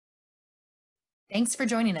Thanks for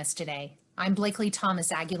joining us today. I'm Blakely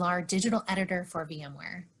Thomas Aguilar, digital editor for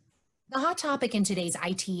VMware. The hot topic in today's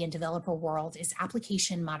IT and developer world is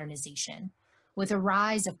application modernization. With the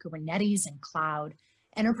rise of Kubernetes and cloud,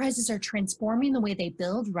 enterprises are transforming the way they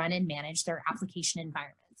build, run, and manage their application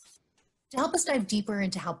environments. To help us dive deeper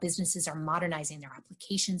into how businesses are modernizing their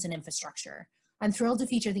applications and infrastructure, I'm thrilled to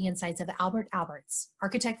feature the insights of Albert Alberts,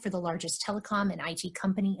 architect for the largest telecom and IT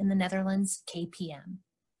company in the Netherlands, KPN.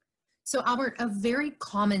 So Albert, a very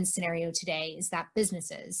common scenario today is that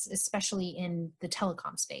businesses, especially in the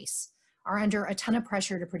telecom space, are under a ton of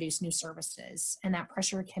pressure to produce new services, and that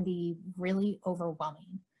pressure can be really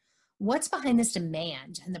overwhelming. What's behind this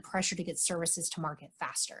demand and the pressure to get services to market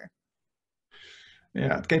faster?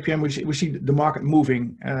 Yeah, at KPN we see the market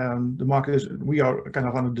moving. The market we are kind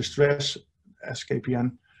of under distress as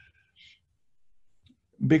KPN.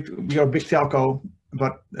 We are a big telco,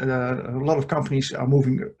 but a lot of companies are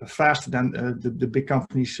moving faster than the big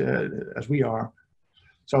companies as we are.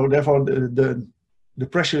 So therefore, the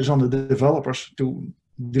pressure is on the developers to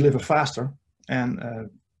deliver faster, and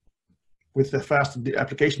with the faster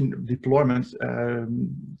application deployment,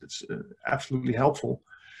 it's absolutely helpful.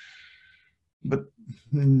 But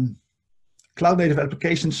cloud-native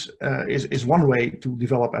applications is one way to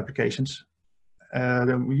develop applications.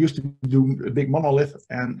 We used to do a big monolith,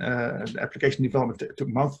 and the application development took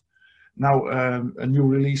months. Now a new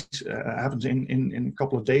release happens in a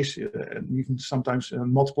couple of days, and even sometimes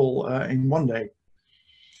multiple in one day.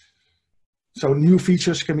 So new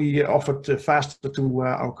features can be offered faster to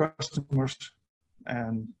our customers,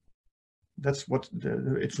 and that's what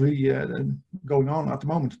it's really going on at the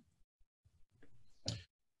moment.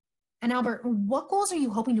 And Albert, what goals are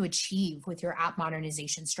you hoping to achieve with your app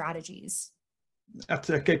modernization strategies? At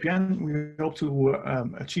KPN, we hope to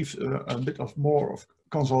achieve a bit more of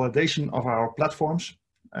consolidation of our platforms.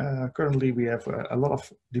 Currently, we have a lot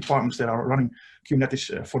of departments that are running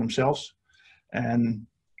Kubernetes for themselves. And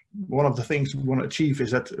one of the things we want to achieve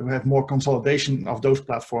is that we have more consolidation of those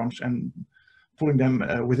platforms and putting them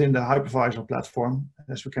within the hypervisor platform,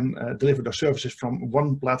 as we can deliver the services from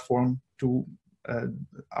one platform to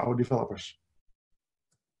our developers.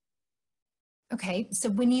 Okay, so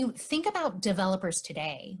when you think about developers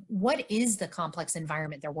today, what is the complex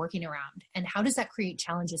environment they're working around, and how does that create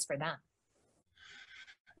challenges for them?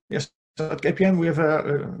 Yes, so at KPN we have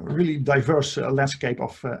a really diverse landscape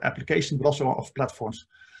of applications, but also of platforms.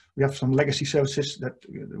 We have some legacy services that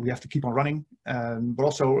we have to keep on running, but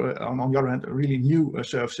also on the other hand, really new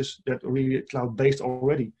services that are really cloud-based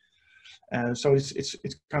already. So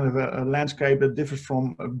it's kind of a landscape that differs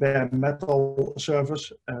from a bare metal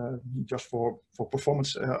servers, just for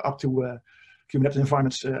performance, up to Kubernetes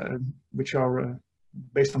environments, which are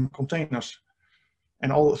based on containers.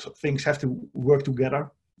 And all those things have to work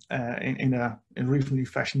together in a reasonably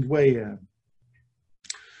fashioned way.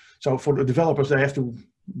 So for the developers, they have to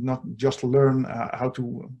not just learn how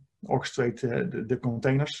to orchestrate the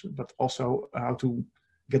containers, but also how to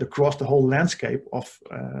get across the whole landscape of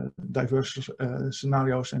diverse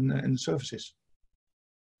scenarios and services.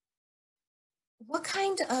 What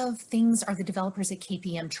kind of things are the developers at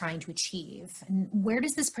KPN trying to achieve? And where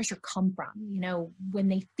does this pressure come from? You know, when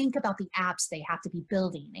they think about the apps they have to be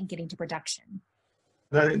building and getting to production?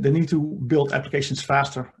 They need to build applications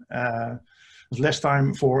faster. There's less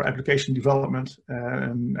time for application development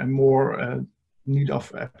and more need of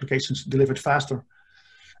applications delivered faster.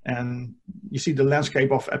 And you see the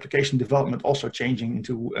landscape of application development also changing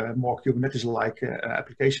into more Kubernetes-like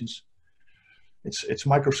applications. It's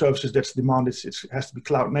microservices that's demanded. It has to be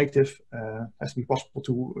cloud native. Has to be possible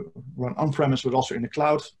to run on-premise, but also in the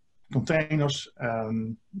cloud. Containers,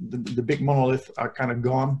 the big monolith are kind of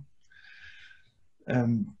gone.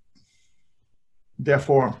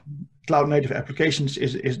 Therefore, cloud native applications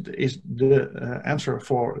is the answer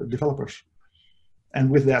for developers. And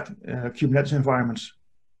with that, Kubernetes environments.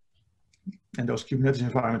 And those Kubernetes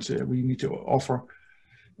environments we need to offer.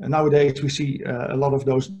 And nowadays we see a lot of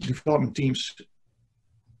those development teams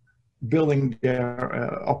building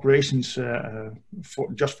their operations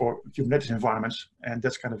just for Kubernetes environments, and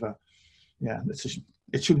that's kind of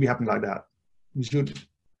it should be happening like that. We should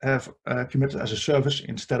have Kubernetes as a service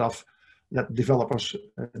instead of let developers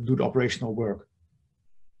do the operational work.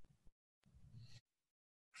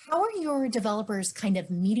 How are your developers kind of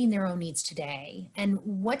meeting their own needs today? And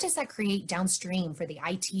what does that create downstream for the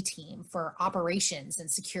IT team, for operations and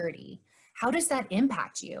security? How does that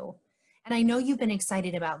impact you? And I know you've been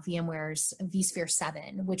excited about VMware's vSphere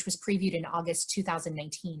 7, which was previewed in August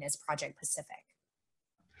 2019 as Project Pacific.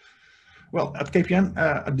 Well, at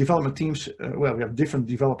KPN, development teams, well, we have different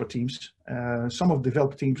developer teams. Some of the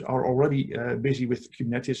developer teams are already busy with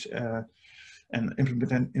Kubernetes and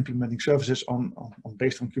implementing services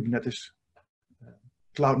based on Kubernetes,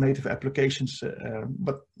 cloud native applications,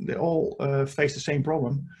 but they all face the same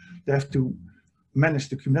problem. They have to manage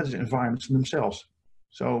the Kubernetes environments themselves.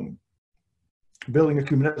 So building a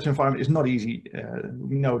Kubernetes environment is not easy.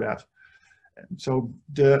 We know that. So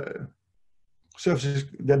the services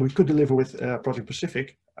that we could deliver with Project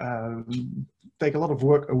Pacific take a lot of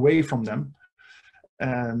work away from them.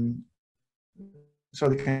 So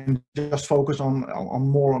they can just focus on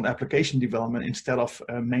more on application development instead of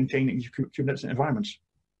maintaining Kubernetes environments.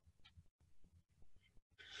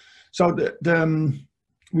 So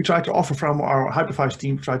we try to offer from our hypervisor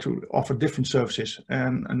team, try to offer different services.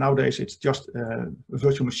 And nowadays it's just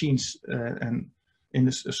virtual machines,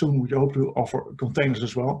 and soon we hope to offer containers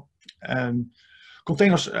as well.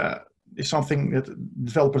 Containers is something that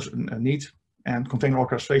developers need, and container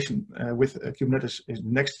orchestration with Kubernetes is the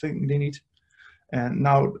next thing they need. And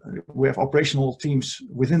now we have operational teams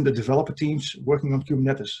within the developer teams working on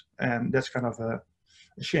Kubernetes, and that's kind of a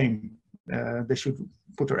shame. They should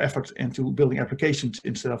put their effort into building applications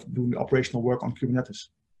instead of doing operational work on Kubernetes.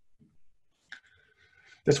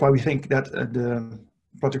 That's why we think that the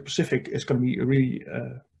Project Pacific is going to be really,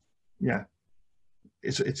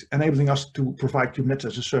 it's enabling us to provide Kubernetes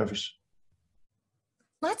as a service.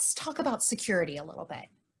 Let's talk about security a little bit.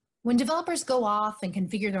 When developers go off and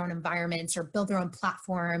configure their own environments or build their own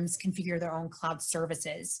platforms, configure their own cloud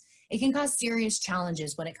services, it can cause serious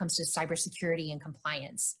challenges when it comes to cybersecurity and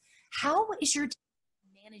compliance. How is your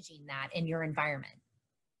team managing that in your environment?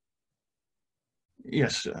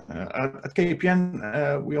 Yes, at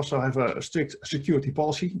KPN, we also have a strict security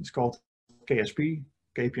policy. It's called KSP,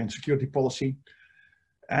 KPN Security Policy.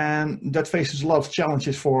 And that faces a lot of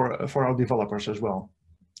challenges for our developers as well.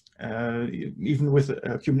 Even with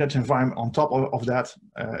a Kubernetes environment on top of that,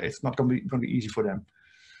 it's not going to be easy for them.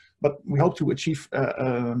 But we hope to achieve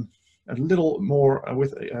a little more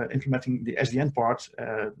with implementing the SDN part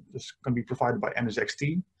that's going to be provided by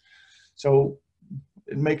NSXT. So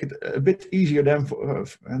it make it a bit easier then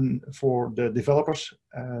for the developers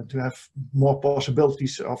to have more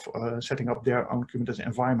possibilities of setting up their own Kubernetes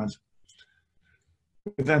environment.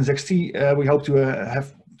 With NSXT, we hope to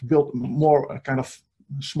have built more kind of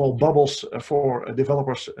small bubbles for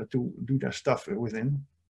developers to do their stuff within.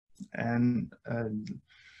 And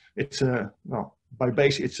it's well, by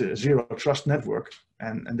base, it's a zero trust network,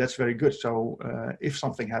 and that's very good. So if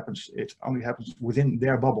something happens, it only happens within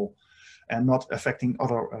their bubble and not affecting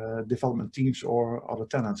other development teams or other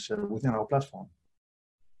tenants within our platform.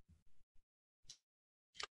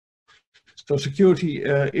 So security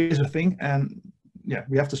is a thing, and yeah,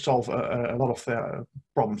 we have to solve a lot of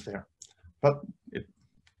problems there. But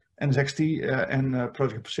NSXT and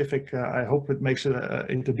Project Pacific, I hope it makes it a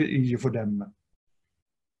bit easier for them.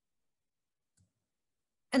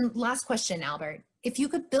 And last question, Albert. If you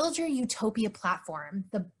could build your utopia platform,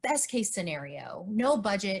 the best case scenario, no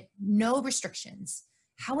budget, no restrictions,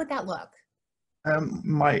 how would that look?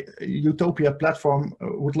 My utopia platform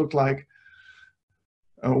would look like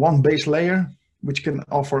one base layer, which can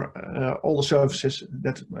offer all the services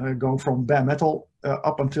that go from bare metal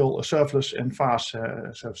up until serverless and fast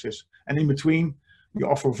services. And in between, you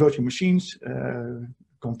offer virtual machines,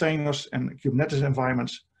 containers, and Kubernetes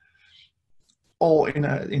environments, all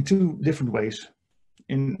in two different ways.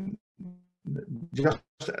 In just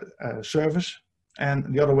a service,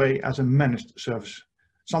 and the other way as a managed service.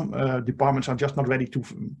 Some departments are just not ready to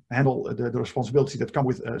handle the responsibilities that come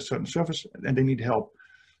with a certain service, and they need help.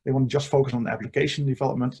 They want to just focus on application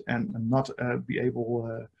development and not be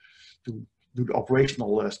able to do the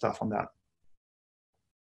operational stuff on that.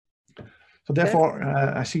 So therefore,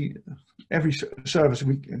 I see every service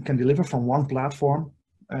we can deliver from one platform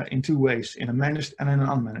in two ways, in a managed and in an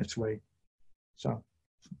unmanaged way. So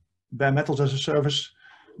bare metals as a service,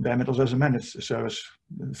 bare metals as a managed service,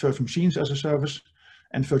 virtual machines as a service,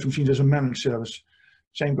 and virtual machines as a managed service.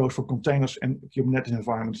 Same goes for containers and Kubernetes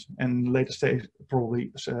environments, and later stage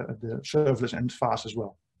probably the serverless and fast as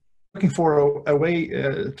well. Looking for a way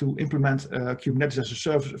to implement Kubernetes as a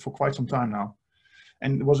service for quite some time now.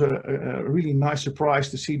 And it was a really nice surprise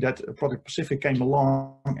to see that Project Pacific came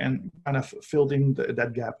along and kind of filled in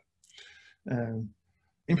that gap.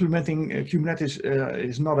 Implementing Kubernetes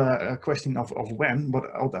is not a question of when, but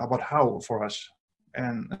about how for us.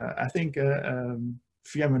 And I think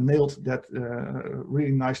VMware nailed that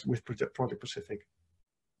really nice with Project Pacific.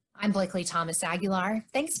 I'm Blakely Thomas Aguilar.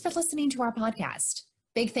 Thanks for listening to our podcast.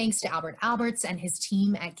 Big thanks to Albert Alberts and his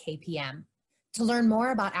team at KPN. To learn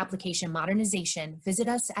more about application modernization, visit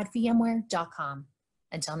us at vmware.com.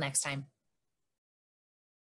 Until next time.